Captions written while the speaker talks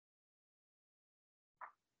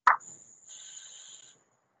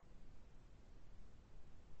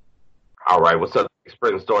All right, what's up,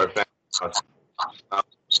 Prison Story fan?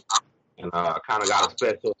 And kind of got a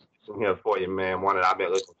special edition here for you, man. One that I've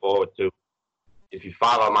been looking forward to. If you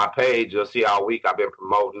follow my page, you'll see all week I've been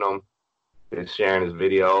promoting them, been sharing his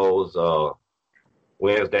videos.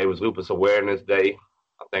 Wednesday was Lupus Awareness Day,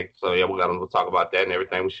 I think. So yeah, we'll talk about that and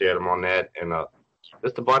everything. We shared them on that, and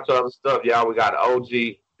just a bunch of other stuff, y'all. We got OG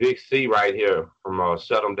Big C right here from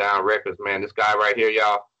Shut 'Em Down Records, man. This guy right here,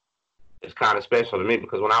 y'all, is kind of special to me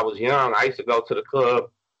because when I was young, I used to go to the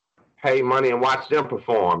club, pay money and watch them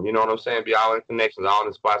perform. You know what I'm saying? Be all in connections, all in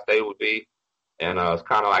the spots they would be. And it's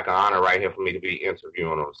kind of like an honor right here for me to be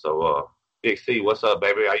interviewing them. So, Big C, what's up,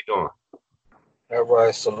 baby? How you doing? All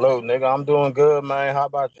right, salute, nigga. I'm doing good, man. How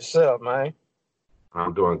about yourself, man?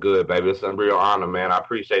 I'm doing good, baby. It's a real honor, man. I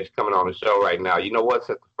appreciate you coming on the show right now. You know what?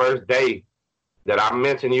 Since the first day that I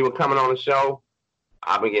mentioned you were coming on the show,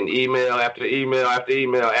 I've been getting email after email after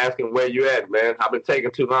email asking where you at, man. I've been taking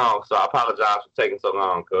too long, so I apologize for taking so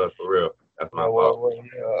long, cuz, for real. That's my fault.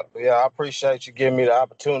 Yeah, I appreciate you giving me the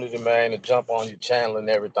opportunity, man, to jump on your channel and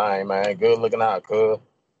everything, man. Good looking out, cuz.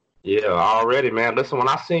 Yeah, already, man. Listen, when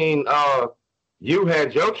I seen you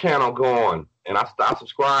had your channel going, and I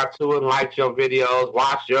subscribed to it, and liked your videos,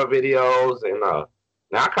 watched your videos, and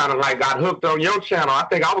now I kind of like got hooked on your channel. I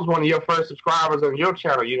think I was one of your first subscribers on your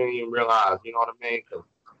channel. You didn't even realize, you know what I mean? Because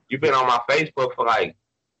you've been on my Facebook for like,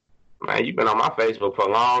 man, you've been on my Facebook for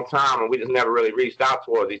a long time, and we just never really reached out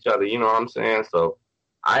towards each other. You know what I'm saying? So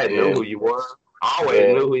I had knew Yeah, who you were. Always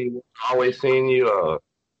yeah, knew who you were. Always seen you.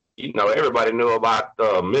 You know, everybody knew about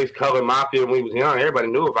the mixed color mafia when we was young. Everybody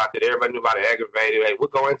knew about it. Everybody knew about it aggravated. Hey, we'll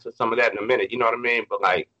go into some of that in a minute. You know what I mean? But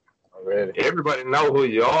like, already. everybody know who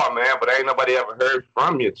you are, man. But ain't nobody ever heard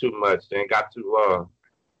from you too much and got to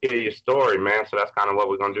hear your story, man. So that's kind of what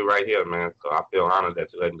we're gonna do right here, man. So I feel honored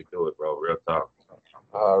that you let me do it, bro. Real talk.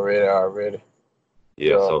 Already.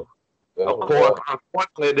 Yeah. Yeah, So that's of what's course, up.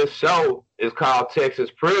 unfortunately, this show is called Texas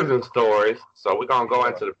Prison Stories. So we're gonna go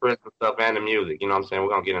into the prison stuff and the music. You know what I'm saying? We're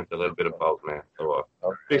gonna get into a little bit of both, man. So,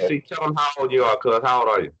 Big Okay. C, tell them how old you are, cuz. How old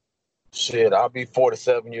are you? Shit, I'll be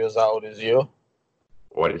 47 years old this year.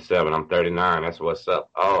 47. I'm 39. That's what's up.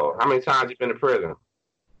 Oh, how many times you been to prison?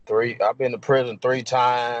 I've been to prison 3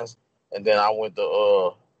 times, and then I went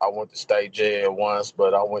to state jail once,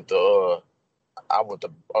 but I went to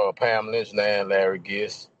Pam Lynch and Larry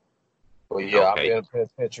Giss. But yeah, I've Okay. been to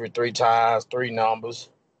penitentiary 3 times, 3 numbers.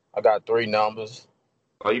 I got 3 numbers.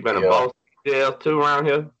 Oh, you been to Yeah. both jails too around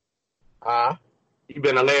here? Huh? You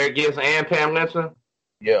been to Larry Gibbs and Pam Lynchon?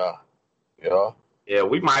 Yeah. Yeah. Yeah,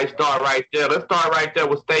 we might start right there. Let's start right there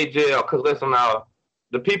with state jail. Cause listen,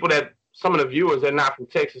 the people that some of the viewers that are not from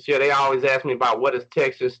Texas here, they always ask me about what is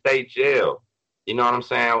Texas state jail. You know what I'm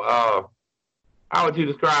saying? How would you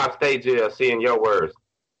describe state jail? See in your words.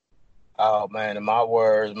 Oh man, in my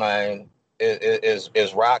words, man,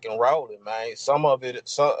 it's rock and rolling, man. Some of it,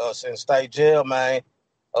 in state jail, man,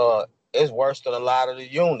 it's worse than a lot of the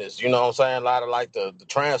units. You know what I'm saying? A lot of like the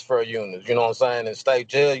transfer units. You know what I'm saying? In state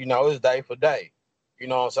jail, you know, it's day for day. You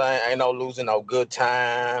know what I'm saying? Ain't no losing no good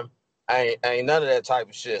time. Ain't none of that type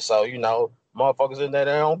of shit. So you know, motherfuckers in there,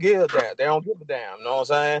 they don't give a damn. They don't give a damn. You know what I'm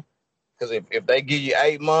saying? Because if they give you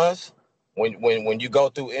 8 months, when you go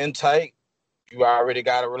through intake, you already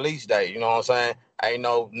got a release date. You know what I'm saying? Ain't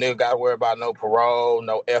no nigga got to worry about no parole,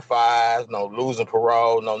 no FIs, no losing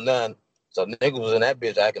parole, no nothing. So niggas was in that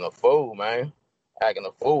bitch acting a fool, man. Acting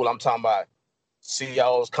a fool. I'm talking about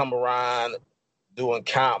CEOs come around doing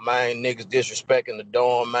count, man. Niggas disrespecting the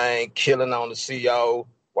dorm, man. Killing on the CEO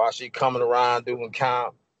while she coming around doing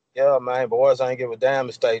count. Yeah, man. Boys ain't give a damn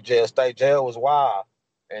in state jail. State jail was wild.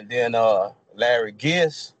 And then Larry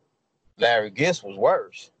Giss was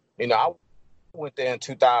worse. You know, I went there in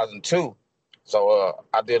 2002. So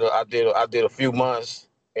I did a few months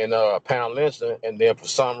in Pound Lynchton, and then for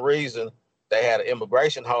some reason they had an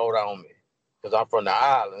immigration hold on me because I'm from the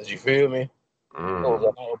islands. You feel me? It was Mm.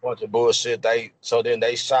 a whole bunch of bullshit. Then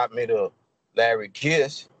they shot me to Larry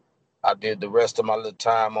Giss. I did the rest of my little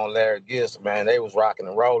time on Larry Giss. Man, they was rocking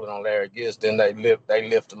and rolling on Larry Giss. Then they lift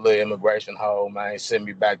a little immigration hold, man. Sent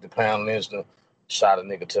me back to Pound Lynchton. Shot a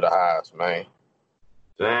nigga to the highest, man.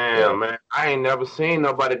 Yeah. Damn, man. I ain't never seen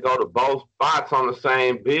nobody go to both spots on the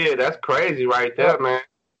same bid. That's crazy right Yeah, there, man.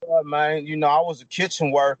 man. You know, I was a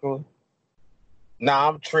kitchen worker. Now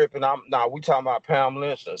I'm tripping. We talking about Pam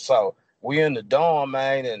Lynchton. So we in the dorm,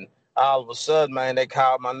 man, and all of a sudden, man, they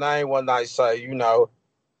called my name one night, say, you know,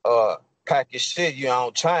 uh, pack your shit, you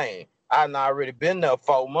on chain. I would already been there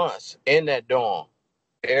 4 months in that dorm.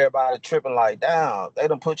 Everybody tripping like, down. They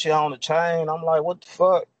done put you on the chain. I'm like, what the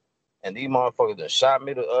fuck? And these motherfuckers done shot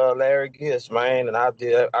me to Larry Giss, man, and I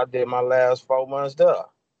did my last 4 months there.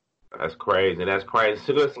 That's crazy. That's crazy.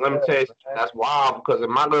 See, listen, let me Yeah, tell you, man. that's wild because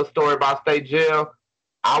in my little story about state jail,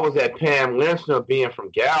 I was at Pam Lynchner being from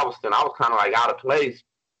Galveston. I was kind of like out of place.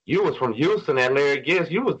 You was from Houston and Larry Gibbs.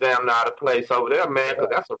 You was damn out of place over there, man, because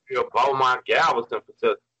that's a real Beaumont Galveston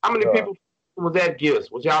facility. How many Yeah. people was at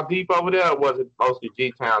Gibbs? Was y'all deep over there or was it mostly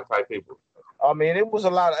G-Town type people? I mean, it was a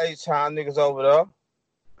lot of H-Town niggas over there.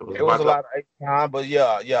 It was a It was a bunch of, lot of H-Town, but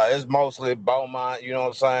yeah, it's mostly Beaumont, you know what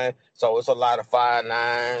I'm saying? So it's a lot of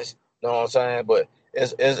 5'9s, you know what I'm saying? But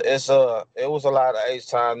it was a lot of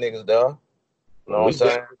H-Town niggas there, you know what I'm we saying?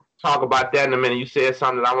 definitely talk about that in a minute. You said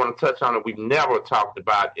something that I want to touch on that we've never talked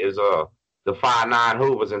about is the 5'9"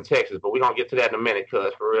 Hoovers in Texas, but we're gonna get to that in a minute,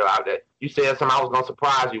 cuz for real, you said something I was gonna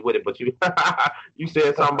surprise you with it, but you you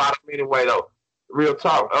said something about them anyway though. Real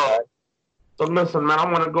talk. Okay. So listen, man,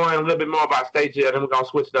 I want to go in a little bit more about state jail, then we're gonna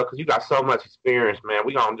switch it up because you got so much experience, man.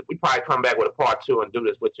 We probably come back with a part two and do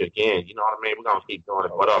this with you again. You know what I mean? We're gonna keep doing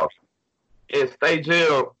it, but in state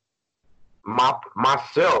jail,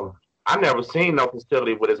 myself, I never seen no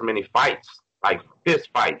facility with as many fights, like fist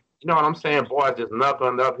fights. You know what I'm saying? Boys just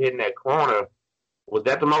knuckling up, hitting that corner. Was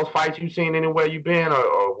that the most fights you seen anywhere you been,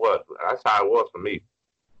 or what? That's how it was for me.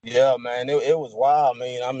 Yeah, man, it was wild.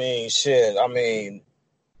 Shit.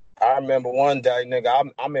 I remember one day,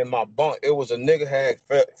 nigga, I'm in my bunk. It was a nigga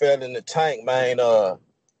fell in the tank, man.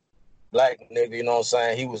 Black nigga, you know what I'm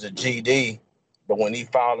saying? He was a GD, but when he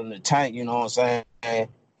fall in the tank, you know what I'm saying?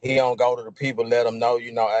 He don't go to the people, let them know,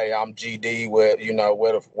 hey, I'm GD, where the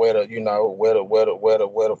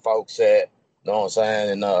folks at, you know what I'm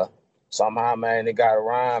saying? And somehow, man, they got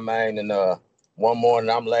around, man, and one morning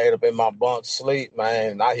I'm laid up in my bunk sleep,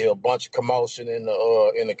 man, and I hear a bunch of commotion in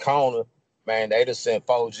the corner. Man, they just sent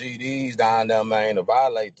 4 GDs down there, man, to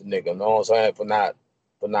violate the nigga, you know what I'm saying, for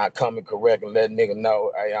not coming correct and letting nigga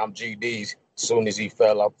know, hey, I'm GD's soon as he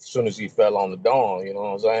fell on the dawn, you know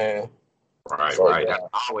what I'm saying? Right, So right. yeah,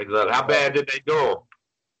 That's always love. How bad did they go?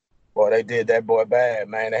 boy, they did that boy bad,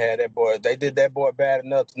 man. They did that boy bad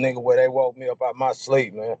enough to nigga where they woke me up out my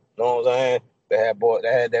sleep, man. You know what I'm saying? They had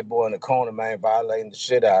that boy in the corner, man, violating the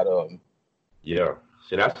shit out of him. Yeah.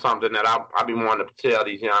 See, that's something that I be wanting to tell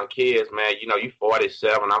these young kids, man. You know, you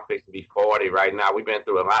 47, I'm fixing to be 40 right now. We've been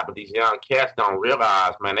through a lot, but these young cats don't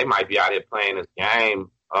realize, man, they might be out here playing this game,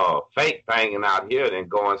 fake banging out here, then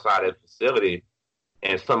go inside that facility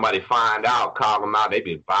and somebody find out, call them out, they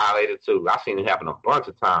be violated too. I seen it happen a bunch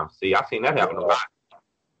of times. See, I seen that happen a Yeah, lot.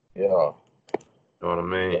 yeah, You know what I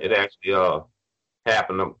mean? It yeah. actually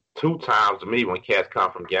happened 2 times to me when cats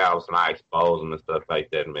come from Galveston. I expose them and stuff like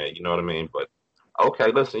that, man. You know what I mean? But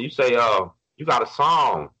okay, listen, you say you got a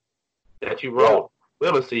song that you Yeah. wrote,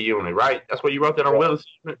 Willisy Unit, right? That's where you wrote that on Yeah. Willisy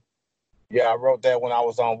Unit? Yeah, I wrote that when I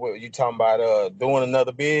was on. You talking about doing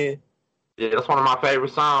another bid? Yeah, that's one of my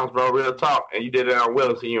favorite songs, bro. Real talk. And you did it on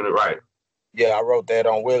Willisy Unit, right? Yeah, I wrote that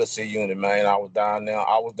on Willisy Unit, man. I was down there.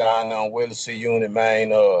 I was down there on Willisy Unit, man.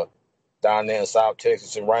 Down there in South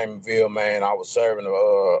Texas in Raymondville, man. I was serving a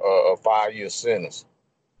 5-year sentence.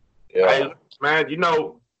 Hey, Yeah. man, you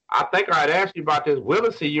know, I think I'd asked you about this.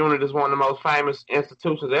 Willisy Unit is one of the most famous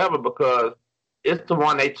institutions ever because it's the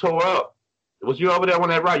one they tore up. Was you over there when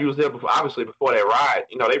they riot? You was there before, obviously before they riot.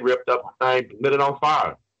 You know, they ripped up the thing, lit it on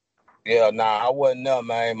fire. Yeah, nah, I wasn't there,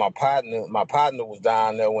 man. My partner was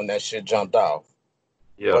down there when that shit jumped off.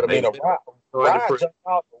 Yeah, But I they mean, a lit ride, destroyed the ride prison. jumped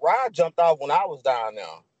off. The ride jumped off when I was down there.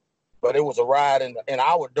 But it was a ride in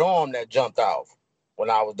our dorm that jumped off when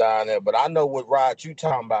I was down there. But I know what ride you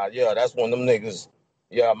talking about. Yeah, that's when them niggas.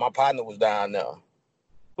 Yeah, my partner was down there.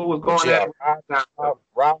 Who was But going yeah, at it?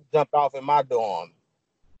 ride jumped off in my dorm.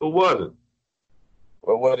 Who was it?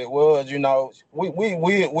 But what it was,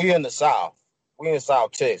 we in the South. We in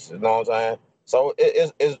South Texas, you know what I'm saying? So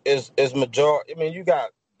it's majority. I mean, you got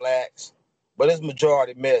blacks, but it's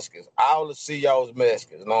majority Mexicans. All the CEOs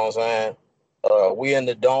Mexicans, you know what I'm saying? We in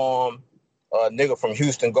the dorm. Nigga from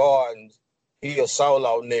Houston Gardens, he a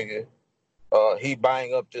solo nigga. He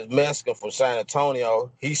bang up this Mexican from San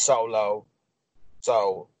Antonio. He solo.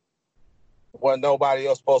 So wasn't nobody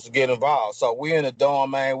else supposed to get involved. So we in the dorm,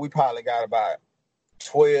 man. We probably got about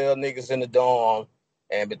 12 niggas in the dorm,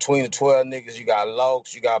 and between the 12 niggas, you got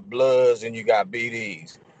Lokes, you got Bloods, and you got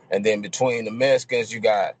BDs. And then between the Mexicans, you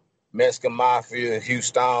got Mexican Mafia,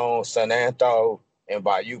 Houston, San Antonio, and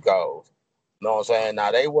Bayucos. You know what I'm saying?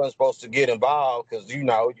 Now, they wasn't supposed to get involved because, the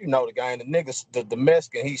gang, the niggas, the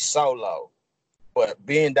Mexican, he's solo. But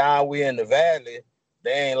being down we in the valley,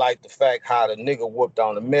 they ain't like the fact how the nigga whooped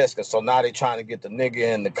on the Mexican. So now they trying to get the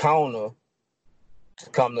nigga in the corner to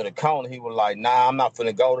come to the corner. He was like, nah, I'm not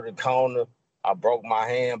finna go to the corner. I broke my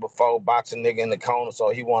hand before boxing nigga in the corner,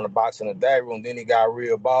 so he wanted to box in the day room. Then he got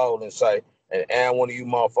real bold and say, and one of you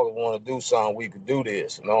motherfuckers want to do something, we could do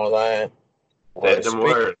this. You know what I'm saying? Well, Said them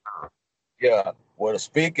words. yeah. Well, the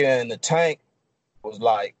speaker in the tank was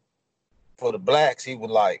like, for the blacks, he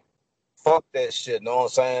was like, fuck that shit. You know what I'm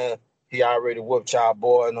saying? He already whooped y'all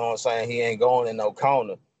boy. You know what I'm saying? He ain't going in no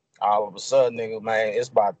corner. All of a sudden, nigga, man, it's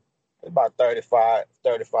about 35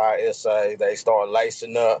 essays. They start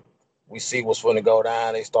lacing up. We see what's finna go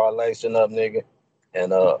down. They start lacing up, nigga.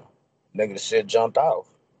 And nigga, the shit jumped off.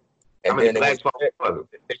 How And many then black folks was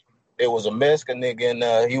it? it was a Mexican nigga,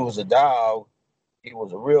 and he was a dog. He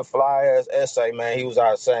was a real fly ass essay, man. He was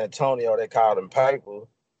out of San Antonio. They called him Paper.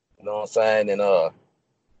 You know what I'm saying? And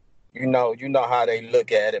you know how they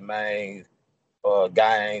look at it, man.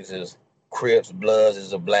 Gangs is Crips, Bloods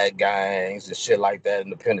is the black gangs and shit like that in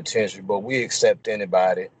the penitentiary. But we accept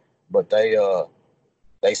anybody. But they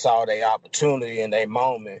saw their opportunity in their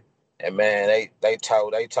moment, and man, they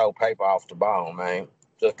tore Paper off the bone, man.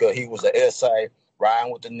 Just cause he was an essay,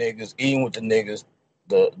 riding with the niggas, eating with the niggas.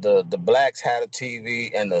 The blacks had a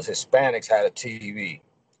TV and the Hispanics had a TV.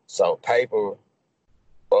 So Paper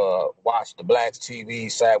watched the blacks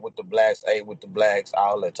TV, sat with the blacks, ate with the blacks,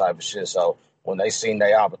 all that type of shit. So when they seen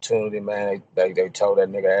their opportunity, man, they told that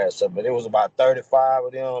nigga ass up. But it was about 35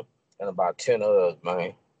 of them and about 10 of us,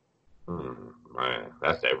 man. Man,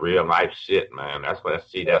 that's that real life shit, man. That's what I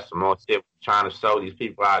see. That's some more shit we're trying to show these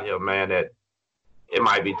people out here, man, that it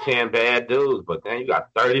might be 10 bad dudes, but then you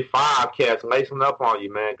got 35 cats lacing up on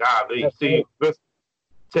you, man. God, you see, just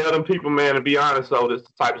tell them people, man, to be honest, though, this is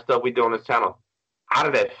the type of stuff we do on this channel. How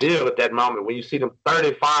did that feel at that moment when you see them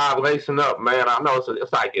 35 lacing up, man? I know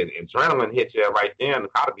it's like an adrenaline hit you right then.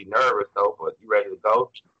 How to be nervous, though, but you ready to go?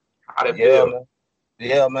 How did it feel? Man.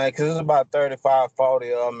 Yeah, man, because it's about 35,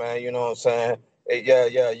 40 of them, man, you know what I'm saying?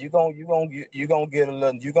 Yeah, you gonna get a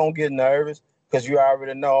little, you gonna get nervous because you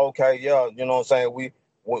already know, okay, yeah, you know what I'm saying? We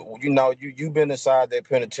you know, you've been inside that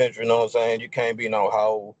penitentiary, you know what I'm saying? You can't be no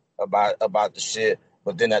hoe about the shit.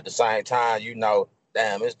 But then at the same time, you know,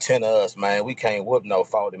 damn, it's 10 of us, man. We can't whoop no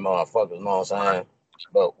 40 motherfuckers, you know what I'm saying?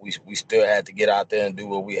 But we still had to get out there and do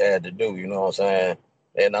what we had to do, you know what I'm saying?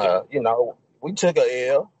 And you know, we took a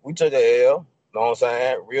L. You know what I'm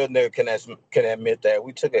saying? Real nigga can admit that.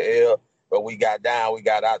 We took an L, but we got down. We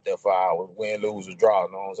got out there for our win, lose, or draw.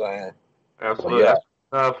 You know what I'm saying? Absolutely. Yeah.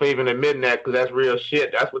 That's for even admitting that, because that's real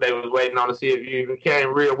shit. That's what they was waiting on to see if you even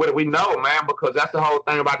came real with it. We know, man, because that's the whole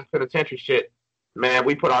thing about the penitentiary shit. Man,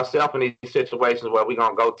 we put ourselves in these situations where we're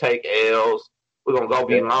going to go take L's. We're going to go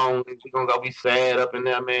be lonely. We're going to go be sad up in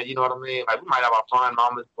there, man. You know what I mean? Like, we might have our fun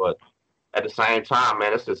moments, but at the same time,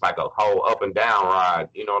 man, it's just like a whole up and down ride.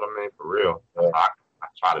 You know what I mean? For real. That's how I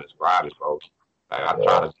try to describe it, folks. Like, I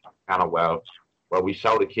try to kind of, where we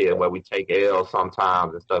show the kid, where we take L's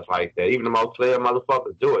sometimes and stuff like that. Even the most player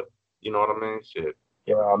motherfuckers do it. You know what I mean? Shit.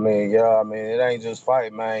 Yeah, I mean, it ain't just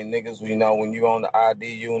fight, man. Niggas, you know, when you on the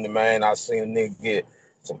ID unit, man, I seen a nigga get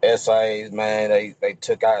some essays, man. They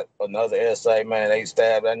took out another essay, man. They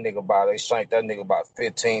stabbed that nigga they shanked that nigga about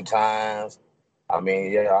 15 times. I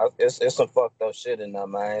mean, yeah, it's some fucked up shit in there,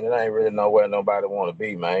 man. It ain't really nowhere nobody want to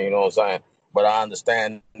be, man. You know what I'm saying? But I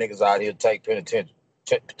understand niggas out here take penitentiary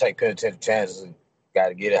chances and got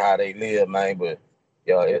to get it how they live, man. But,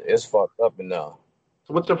 yeah, it's fucked up in there.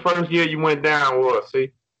 So what's the first year you went down was,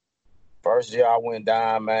 see? First year I went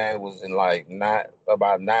down, man, was in like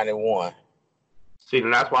about 91. See,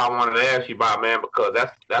 and that's why I wanted to ask you about, man, because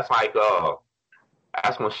that's like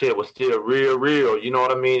that's when shit was still real, you know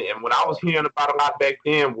what I mean? And what I was hearing about a lot back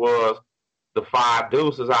then was the 5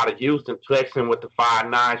 Deuces out of Houston flexing with the 5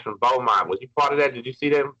 9s from Beaumont. Was you part of that? Did you see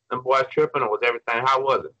them boys tripping, or was everything? How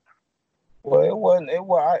was it? Well, it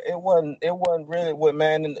wasn't really what,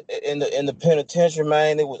 man, in the penitentiary,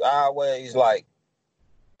 man. It was always like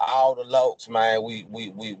all the lokes, man.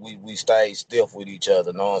 We stayed stiff with each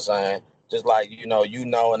other. Know what I'm saying? Just like you know,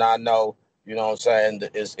 and I know. You know what I'm saying?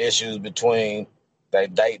 It's issues between they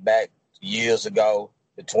date back years ago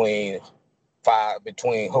between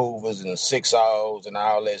Hoovers and 6-0s and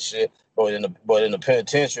all that shit. But in the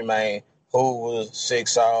penitentiary, man, Hoovers,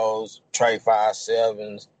 6-0s, Trey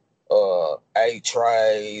 5-7s,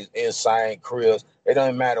 A-Trays, Insane Crips. It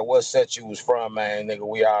doesn't matter what set you was from, man, nigga,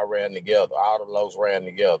 we all ran together. All the lows ran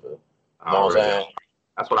together. You know what I'm saying?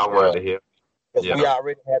 That's what I wanted to hear. Because we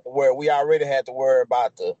already had to worry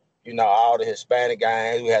about the, you know, all the Hispanic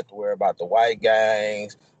gangs. We had to worry about the white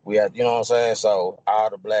gangs. We had, you know what I'm saying? So all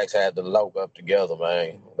the blacks had to lope up together,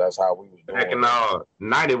 man. That's how we was doing. Back in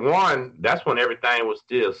 91, that's when everything was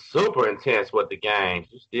still super intense with the gangs.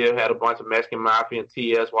 You still had a bunch of Mexican Mafia and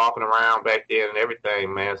TS walking around back then and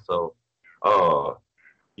everything, man. So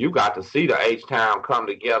you got to see the H-Town come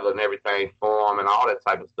together and everything form and all that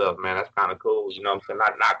type of stuff, man. That's kind of cool. You know what I'm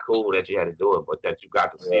saying? Not cool that you had to do it, but that you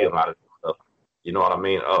got to see Yeah, a lot of stuff. You know what I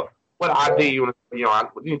mean? What yeah. ID you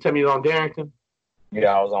tell me you was on Darrington?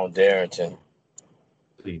 Yeah, I was on Darrington.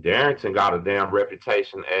 See, Darrington got a damn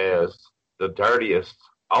reputation as the dirtiest,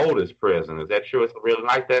 oldest prison. Is that true? It's really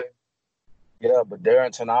like that? Yeah, but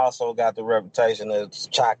Darrington also got the reputation as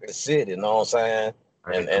Chocolate City, you know what I'm saying?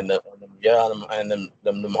 And Damn.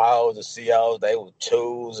 them hoes, the COs, they was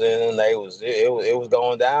choosing, it was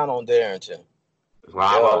going down on Darrington. It's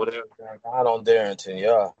live Yeah, over there. going down on Darrington,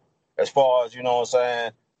 yeah. As far as, you know what I'm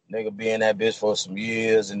saying, nigga be in that bitch for some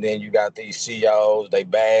years, and then you got these COs, they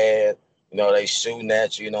bad, they shooting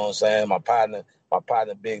at you, you know what I'm saying? My partner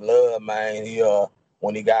Big Love, man,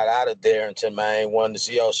 when he got out of Darrington, man, one of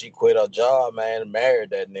the COs, she quit her job, man, and married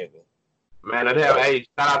that nigga. Man, hey,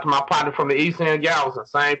 shout out to my partner from the East End Galveston.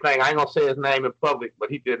 Same thing. I ain't gonna say his name in public, but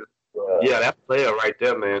he did it. Yeah, Yeah, that's player right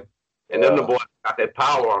there, man. And them the yeah, boys got that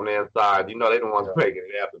power on their inside. You know they the ones yeah, making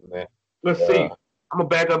it happen, man. Let's see. yeah. I'm gonna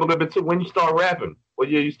back up a little bit too. When you start rapping, what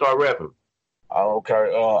year you start rapping?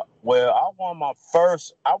 Okay. Well, I won my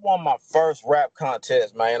first rap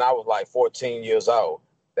contest, man. I was like 14 years old.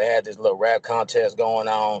 They had this little rap contest going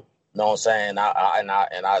on. You know what I'm saying?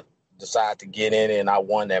 I decided to get in it, and I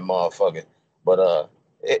won that motherfucker. But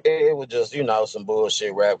it was just some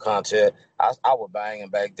bullshit rap contest. I was banging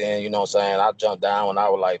back then. You know what I'm saying? I jumped down when I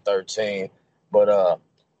was like 13. But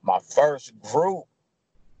my first group,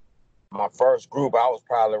 I was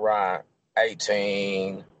probably around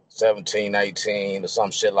 18, 17, 18, or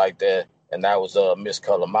some shit like that. And that was Miss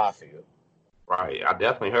Color Mafia. Right, I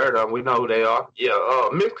definitely heard of them. We know who they are. Yeah,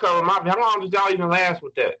 Miss Color Mafia. How long did y'all even last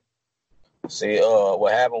with that? See,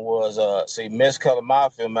 what happened was, Miss Color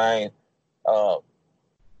Mafia, man, uh,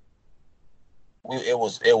 it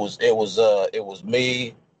was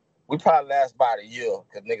me. We probably last about a year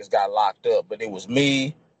because niggas got locked up, but it was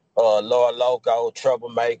me, Lord Loco,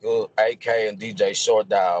 Troublemaker, AK, and DJ Short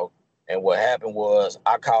Dog. And what happened was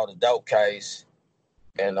I called a dope case,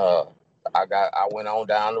 and I went on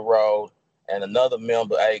down the road, and another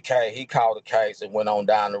member, AK, he called the case and went on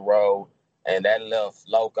down the road, and that left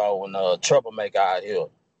Loco and Troublemaker out here.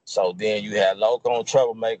 So then you had Loco and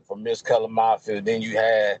Troublemaker from Miss Color Mafia. Then you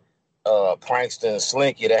had Prankster and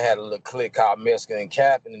Slinky that had a little clique called Mexican and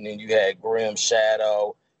Captain, and then you had Grim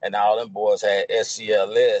Shadow, and all them boys had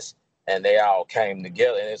SCLS, and they all came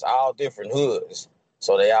together, and it's all different hoods.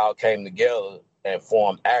 So they all came together and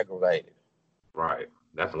formed Aggravated. Right,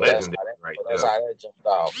 that's So that's legendary how that. right So that's there. how that jumped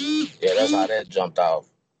off. Yeah, that's how that jumped off.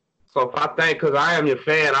 So if I think, because I am your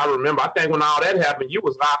fan, I remember. I think when all that happened, you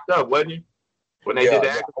was locked up, wasn't you? When they did Yeah, the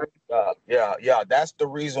yeah, activation. yeah. That's the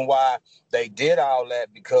reason why they did all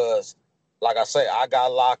that because, like I say, I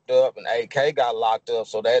got locked up and AK got locked up,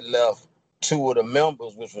 so that left two of the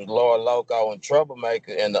members, which was Lord Loco and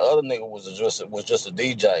Troublemaker, and the other nigga was just a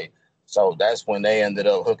DJ. So that's when they ended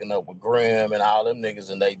up hooking up with Grim and all them niggas,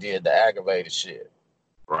 and they did the Aggravated shit.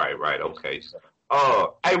 Right, okay.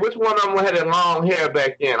 Hey, which one of them had that long hair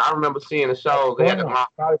back then? I remember seeing the shows. They had the Grim. long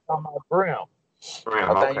Probably talking about Grim.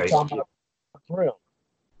 Grim. I think you Okay, talking about Grim.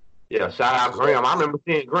 yeah. Shout out Yeah. Grim. I remember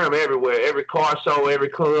seeing Grim everywhere. Every car show, every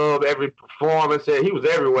club, every performance. He was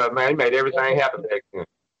everywhere, man. He made everything happen back then.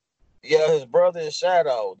 Yeah, his brother is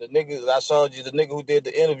Shadow. The nigga I showed you, the nigga who did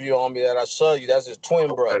the interview on me that I showed you, that's his twin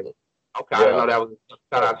Okay, brother. okay. I didn't Yeah. know that was.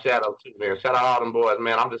 Shout out Shadow too, man. Shout out all them boys,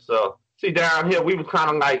 man. I'm just see down here. We was kind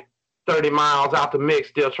of like 30 miles out the mix,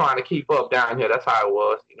 still trying to keep up down here. That's how it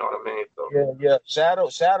was. You know what I mean? So. Yeah. Shadow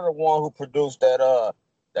the one who produced that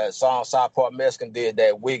song Southport Mexican did,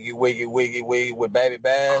 that Wiggy Wiggy Wiggy Wiggy with Baby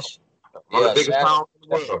Bash. One of Yeah, the biggest Shadow. songs in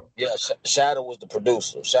the world. Yeah, Shadow was the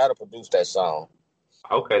producer. Shadow produced that song.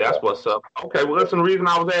 Okay, Yeah. that's what's up. Okay, well, listen, the reason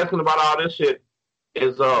I was asking about all this shit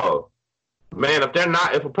is, man,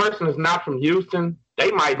 if a person is not from Houston,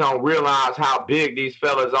 they might don't realize how big these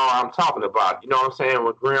fellas are I'm talking about. You know what I'm saying?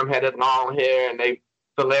 When Grim had that long hair and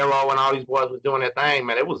Falero and all these boys was doing their thing,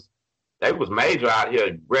 man, they was major out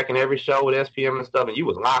here, wrecking every show with SPM and stuff, and you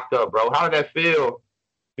was locked up, bro. How did that feel,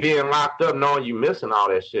 being locked up, knowing you missing all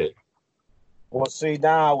that shit? Well,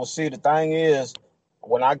 the thing is,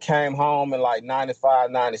 when I came home in like 95,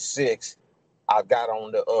 96, I got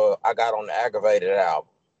on the Aggravated album.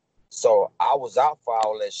 So I was out for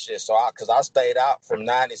all that shit. So cause I stayed out from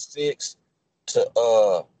 96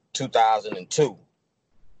 to 2002.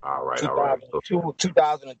 All right. So,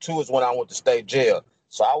 2002 is when I went to state jail.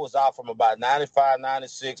 So I was out from about 95,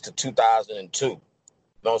 96 to 2002. You know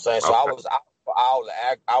what I'm saying? So okay. I was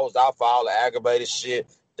out for all the Aggravated shit.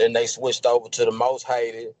 Then they switched over to the Most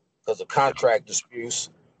Hated because of contract disputes.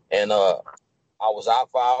 And I was out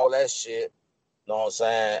for all that shit. You know what I'm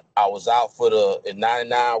saying? I was out for in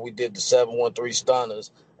 99, we did the 713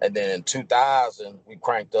 Stunners. And then in 2000, we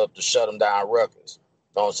cranked up the Shut 'Em Down Records.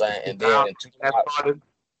 You know what I'm saying? And then in 2000,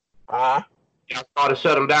 Y'all started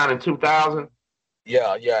Shut 'Em Down in 2000?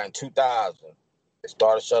 Yeah, in 2000. It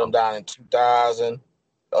started Shut 'Em Down in 2000.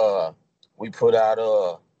 We put out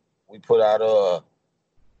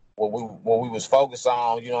what we was focused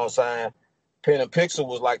on, you know what I'm saying? Pen and Pixel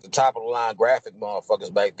was like the top of the line graphic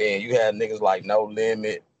motherfuckers back then. You had niggas like No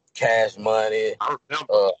Limit, Cash Money. I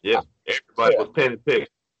remember. Everybody was Pen and Pixel.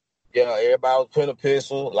 Yeah, everybody was Pen and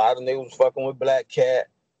Pixel. A lot of niggas was fucking with Black Cat,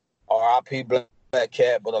 R.I.P. Black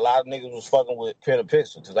Cat, but a lot of niggas was fucking with Pen and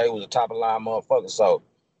Pixel because they was the top of the line motherfuckers. So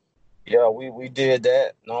yeah, we did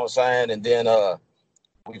that, you know what I'm saying? And then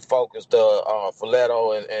we focused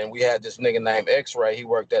Filetto and we had this nigga named X-Ray. He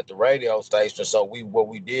worked at the radio station. So what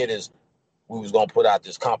we did is we was gonna put out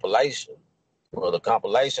this compilation. Well, the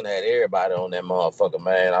compilation had everybody on that motherfucker,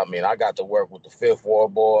 man. I mean, I got to work with the Fifth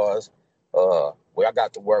Ward Boys. I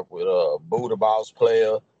got to work with Buddha Boss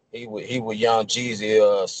Player. He was Young Jeezy,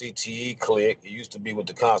 CTE clique. He used to be with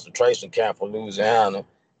the concentration camp from Louisiana.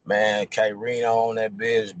 Man, K Reno on that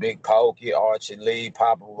bitch, Big Pokey, Archie Lee,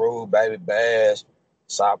 Papa Roo, Baby Bass,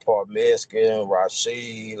 Southport Mexican,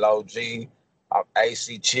 Rashid, Low G,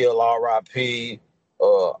 AC Chill, R.I.P.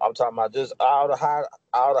 I'm talking about just all the hot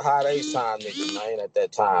H time niggas, man, at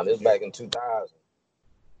that time. This back in 2000.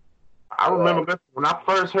 I remember when I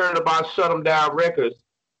first heard about Shut 'Em Down Records,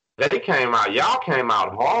 they came out. Y'all came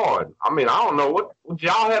out hard. I mean, I don't know what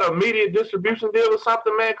y'all had a media distribution deal or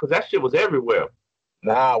something, man, because that shit was everywhere.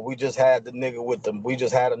 Nah, we just had the nigga with them. We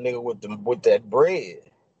just had a nigga with that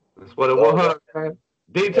bread. That's what it was, man.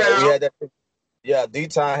 D-Town.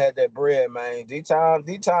 D-Town had that bread, man. D-Town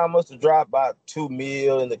must have dropped about $2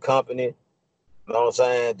 million in the company. You know what I'm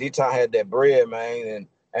saying? D-Town had that bread, man.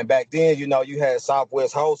 And back then, you know, you had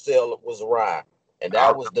Southwest Wholesale was around. And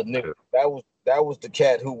that was the nigga. That was the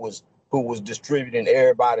cat who was distributing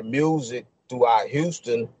everybody music throughout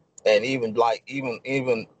Houston, and even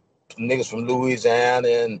niggas from Louisiana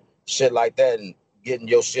and shit like that, and getting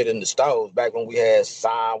your shit in the stores back when we had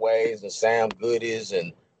Signways and Sam Goodies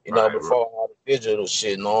and before all the digital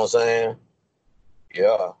shit. You know what I'm saying?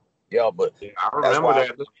 Yeah, but I remember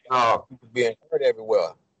that. People being heard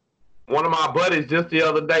everywhere. One of my buddies just the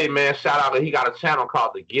other day, man, shout out, he got a channel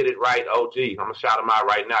called the Get It Right OG. I'm gonna shout him out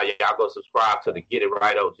right now. Y'all go subscribe to the Get It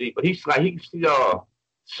Right OG. But he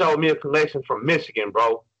showed me a collection from Michigan,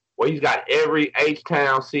 bro, where he's got every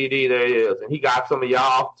H-Town CD there is. And he got some of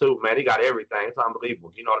y'all too, man. He got everything. It's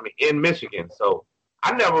unbelievable. You know what I mean? In Michigan. So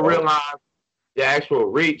I never realized the actual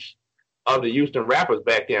reach of the Houston rappers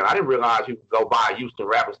back then. I didn't realize you could go buy a Houston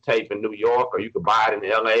rappers tape in New York, or you could buy it in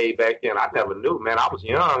LA back then. I never knew, man. I was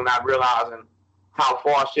young, not realizing how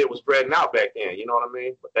far shit was spreading out back then. You know what I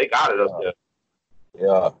mean? But they got it up there.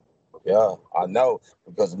 Yeah, I know,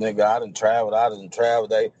 because nigga, I done traveled.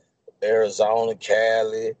 Arizona,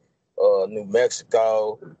 Cali, New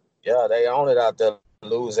Mexico. Yeah, they own it out there.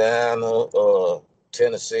 Louisiana,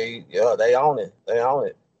 Tennessee. Yeah, they own it.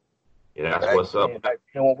 Yeah, that's what's up.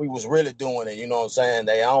 And when we was really doing it, you know what I'm saying?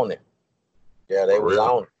 They own it. Yeah, they was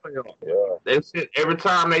on it. Yeah. That's it. Every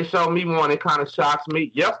time they show me one, it kind of shocks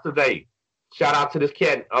me. Yesterday, shout out to this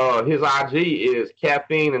cat. His IG is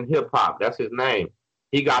Caffeine and Hip Hop. That's his name.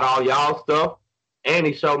 He got all y'all stuff, and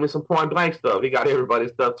he showed me some Point Blank stuff. He got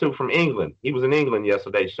everybody's stuff too from England. He was in England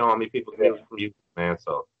yesterday showing me people's music from you, man.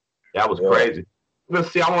 So that was crazy.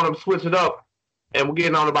 Let's see. I want to switch it up. And we're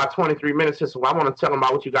getting on about 23 minutes here, so I want to tell them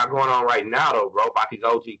about what you got going on right now, though, bro, about these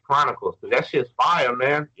OG Chronicles. Because that shit's fire,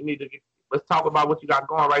 man. Let's talk about what you got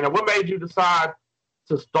going right now. What made you decide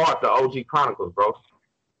to start the OG Chronicles, bro?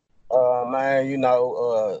 Man,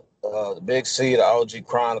 the Big C, the OG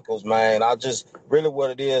Chronicles, man. I just, really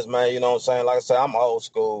what it is, man, you know what I'm saying? Like I said, I'm old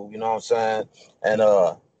school, you know what I'm saying? And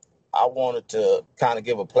I wanted to kind of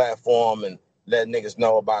give a platform and let niggas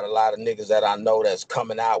know about a lot of niggas that I know that's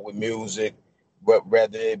coming out with music. But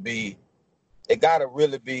whether it gotta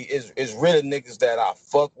really be, it's really niggas that I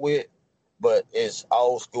fuck with, but it's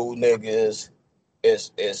old school niggas,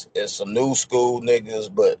 it's some new school niggas,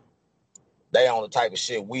 but they on the type of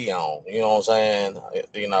shit we on. You know what I'm saying?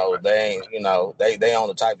 They ain't, they on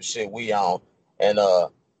the type of shit we on. And I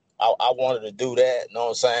wanted to do that, you know what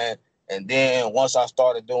I'm saying? And then once I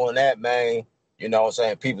started doing that, man, you know what I'm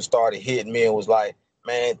saying, people started hitting me and was like,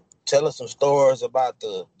 man, tell us some stories about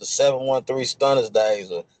the 713 Stunners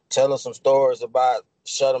days, or tell us some stories about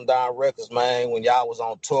Shut 'Em Down Records, man, when y'all was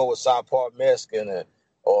on tour with Southport Mexican,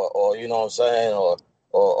 or you know what I'm saying,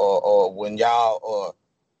 or when y'all,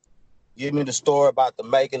 give me the story about the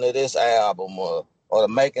making of this album or the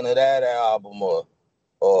making of that album or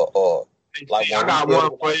like I when we got did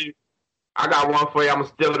one it. for you. I got one for you. I'm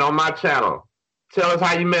gonna steal it on my channel. Tell us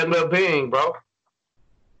how you met Lil Bing, bro.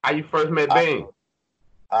 How you first met Bing?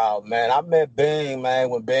 Oh man, I met Bing, man,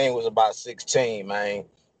 when Bing was about 16, man.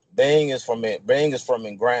 Bing is from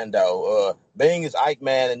Ingrando. Bing is Ike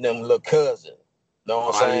Man and them little cousin. Know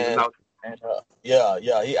what I'm Oh, I didn't even saying? know. And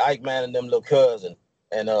yeah, he Ike Man and them little cousin.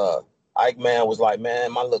 And Ike Man was like,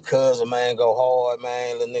 man, my little cousin, man, go hard,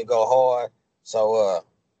 man, let nigga go hard. So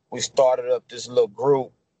we started up this little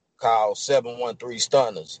group called 713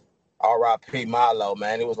 Stunners. R.I.P. Milo,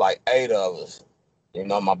 man. It was like 8 of us. You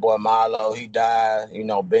know, my boy Milo, he died. You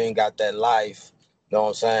know, Bing got that life. You know what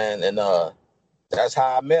I'm saying? And that's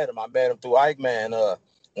how I met him. I met him through Ike, man.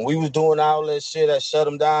 When we was doing all that shit that shut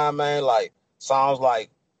him down, man, like songs like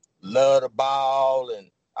Love the Ball and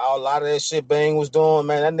a lot of that shit Bing was doing,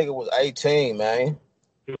 man, that nigga was 18, man.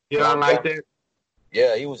 You You know don't what I'm like saying? that?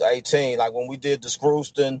 Yeah, he was 18. Like when we did the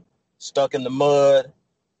Screwston, Stuck in the Mud,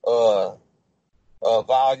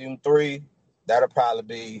 Volume 3, that'll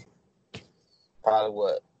probably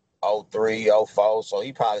what, 03, 04. So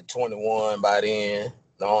he probably 21 by then. You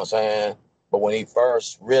know what I'm saying? But when he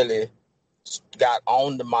first really got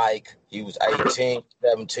on the mic, he was 18,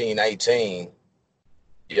 17, 18.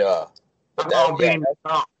 Yeah. But How long Bing been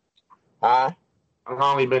gone? huh? How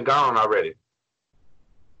long he been gone already?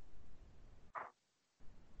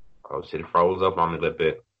 Oh shit, it froze up on me a little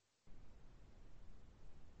bit.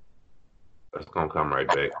 It's gonna come right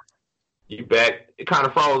back. You back? It kind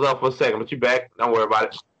of froze up for a second, but you back. Don't worry about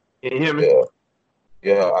it. Can you hear me? Yeah.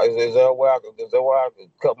 Yeah. Is there a way I could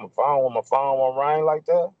cut my phone when my phone won't ring like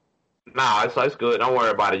that? Nah, it's good. Don't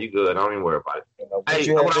worry about it. You good. Don't even worry about it. You know, but Hey,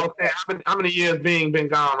 you had what I this. was saying, how many years Bing been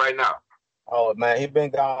gone right now? Oh man, he been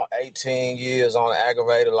gone 18 years on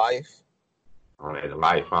aggravated life. Oh, the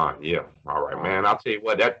life, huh? Yeah. All right, man. I'll tell you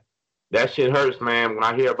what, that shit hurts, man, when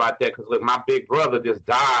I hear about that. Because, look, my big brother just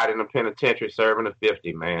died in the penitentiary serving the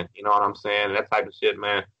 50, man. You know what I'm saying? That type of shit,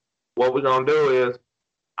 man. What we're going to do is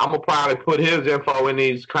I'm going to probably put his info in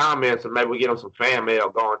these comments and maybe we get him some fan mail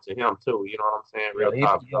going to him, too. You know what I'm saying? Real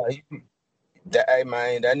talk. Hey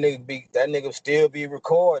man, that nigga still be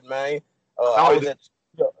recording, man. I know he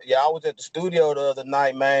I was at the studio the other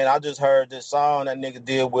night, man. I just heard this song that nigga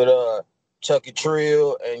did with Chucky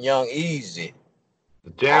Trill and Young Easy. I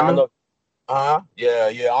don't jamming. know. Yeah.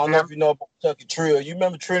 I don't know if you know about Chucky Trill. You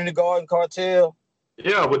remember Trinity Garden Cartel?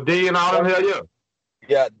 Yeah, with D and all them, hell yeah.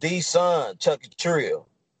 Yeah, D son, Chucky Trill.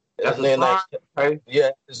 That's his son? Okay.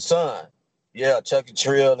 Yeah, his son. Yeah, Chucky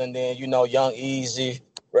Trill, and then Young Easy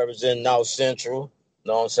representing North Central.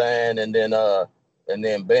 You know what I'm saying? And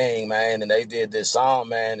then Bing, man, and they did this song,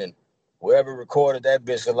 man, and whoever recorded that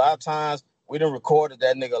bitch. A lot of times we done recorded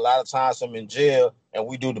that nigga. A lot of times I'm in jail, and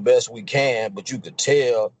we do the best we can, but you could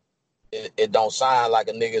tell it don't sound like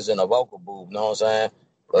a nigga's in a vocal booth. You know what I'm saying?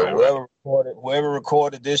 But whoever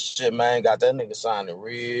recorded this shit, man, got that nigga sounding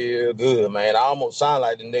real good, man. I almost sound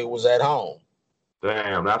like the nigga was at home.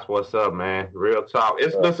 Damn, that's what's up, man. Real talk.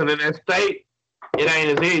 It's listen in that state. It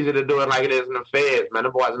ain't as easy to do it like it is in the feds, man. The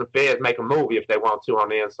boys in the feds make a movie if they want to on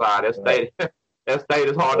the inside. That state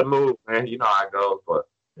is hard to move, man. You know how it goes. But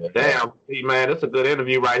damn, see, man, this is a good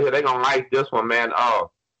interview right here. They gonna like this one, man.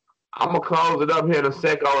 I'm gonna close it up here in a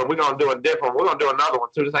second, and we're gonna do a different. We're gonna do another one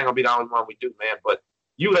too. This ain't gonna be the only one we do, man. But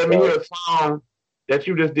you let me hear a song that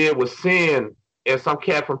you just did with Sin and some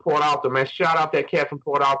cat from Port Arthur, man. Shout out that cat from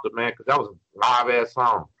Port Arthur, man, because that was a live ass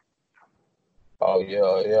song. Oh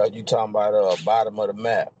yeah. You talking about bottom of the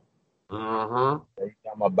map? Mm-hmm. You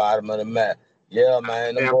talking about bottom of the map? Yeah,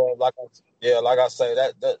 man. Them boys, like I say,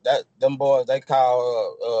 that them boys, they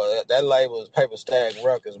call that label is Paper Stack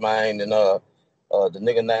Records, man, and the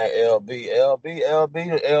nigga named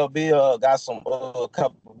LB got some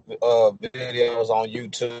couple videos on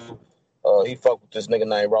YouTube. He fuck with this nigga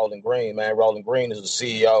named Rolling Green, man. Rolling Green is the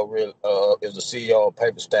CEO of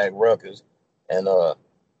Paper Stack Records, and the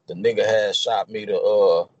nigga had shot me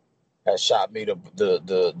the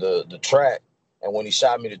track, and when he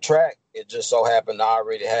shot me the track, it just so happened I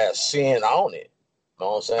already had Sin on it. You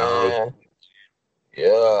know what I'm saying?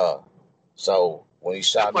 Yeah. So when he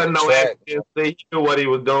shot me the track, he knew what he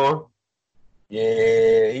was doing.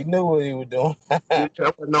 Yeah, he knew what he was doing.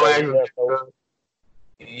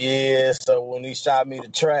 So when he shot me the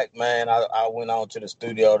track, man, I went on to the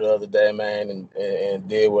studio the other day, man, and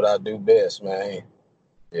did what I do best, man.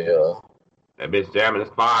 Yeah. That bitch jamming is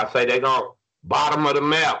fire. Say they gonna bottom of the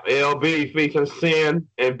map. LB featuring Sin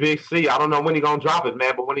and Big C. I don't know when he gonna drop it,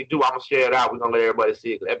 man, but when he do, I'm gonna share it out. We're gonna let everybody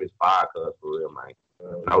see it. That bitch fire, cuz, for real, man.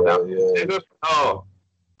 No doubt.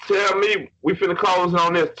 tell me, we finna close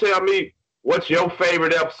on this. Tell me, what's your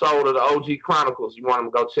favorite episode of the OG Chronicles you want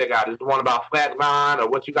them to go check out? Is the one about Flatline, or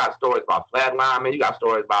what you got stories about Flatline, man? You got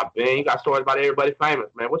stories about Ben. You got stories about everybody famous,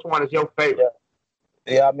 man. Which one is your favorite?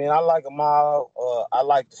 Yeah, I mean, I like them all. I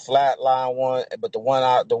like the Flatline one, but the one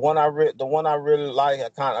I really like,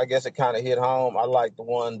 I guess it kind of hit home. I like the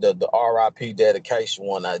RIP dedication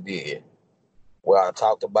one I did, where I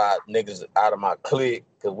talked about niggas out of my clique,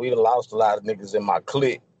 because we done lost a lot of niggas in my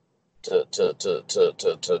clique to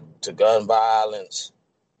gun violence,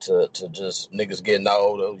 to just niggas getting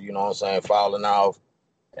older, you know what I'm saying, falling off.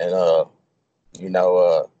 And of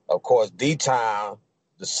course, D-Town,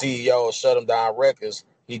 the CEO of Shut 'Em Down Records,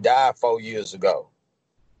 he died 4 years ago.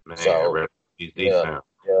 Man, so he's D-Town.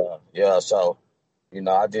 Yeah. So,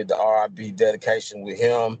 I did the RIP dedication with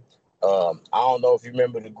him. I don't know if you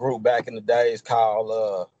remember the group back in the days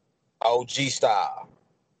called OG Style.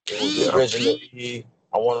 It was the original E.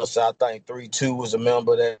 I want to say, I think 3-2 was a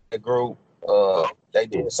member of that group. They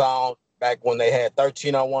did a song back when they had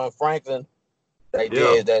 1301 Franklin. They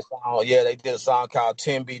did that song. Yeah, they did a song called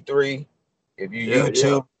 10B3. If you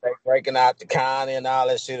YouTube, they breaking out the Connie and all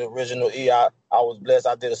that shit, original E. I was blessed.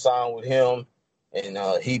 I did a song with him, and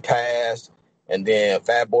he passed. And then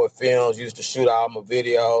Fatboy Films used to shoot all my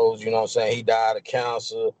videos. You know what I'm saying? He died of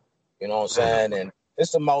cancer. You know what I'm saying? And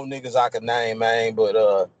there's some more niggas I could name, man. But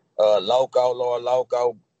Lord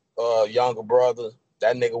Loco, younger brother,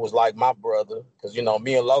 that nigga was like my brother. Because,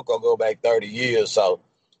 me and Loco go back 30 years. So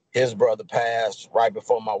his brother passed right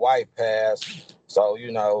before my wife passed. So,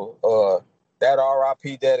 that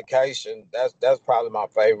RIP dedication, that's probably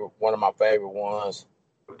one of my favorite ones.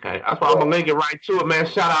 Okay, that's why I'm gonna link it right to it, man.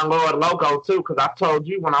 Shout out Lord Loco too, because I told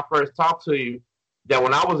you when I first talked to you that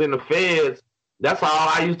when I was in the feds, that's all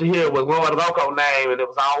I used to hear was Lord Loco name, and it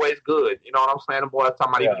was always good. You know what I'm saying? The boy talking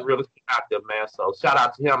about he was really out there, man. So shout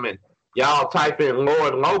out to him, and y'all type in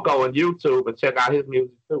Lord Loco on YouTube and check out his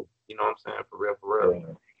music too. You know what I'm saying? For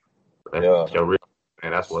real. That's your real,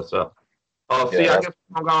 man. That's what's up. I guess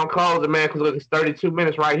I'm going to close it, man, because look, it's 32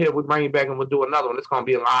 minutes right here. We bring you back and we'll do another one. It's going to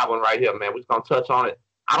be a live one right here, man. We're just going to touch on it.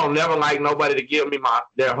 I don't never like nobody to give me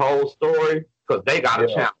their whole story because they got a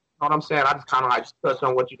channel. You know what I'm saying? I just kind of like to touch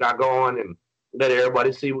on what you got going and let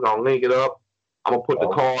everybody see. We're going to link it up. I'm going to put the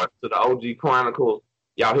cards to the OG Chronicles.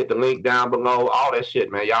 Y'all hit the link down below. All that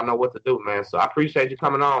shit, man. Y'all know what to do, man. So I appreciate you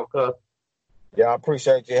coming on, cuz. Yeah, I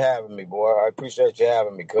appreciate you having me, boy. I appreciate you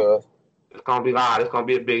having me, cuz. It's going to be loud. It's going to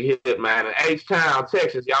be a big hit, man. And H-Town,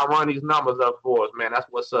 Texas, y'all run these numbers up for us, man. That's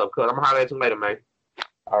what's up, cuz. I'm going to holler at you later, man.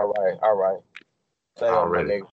 All right. Stay on, my nigga.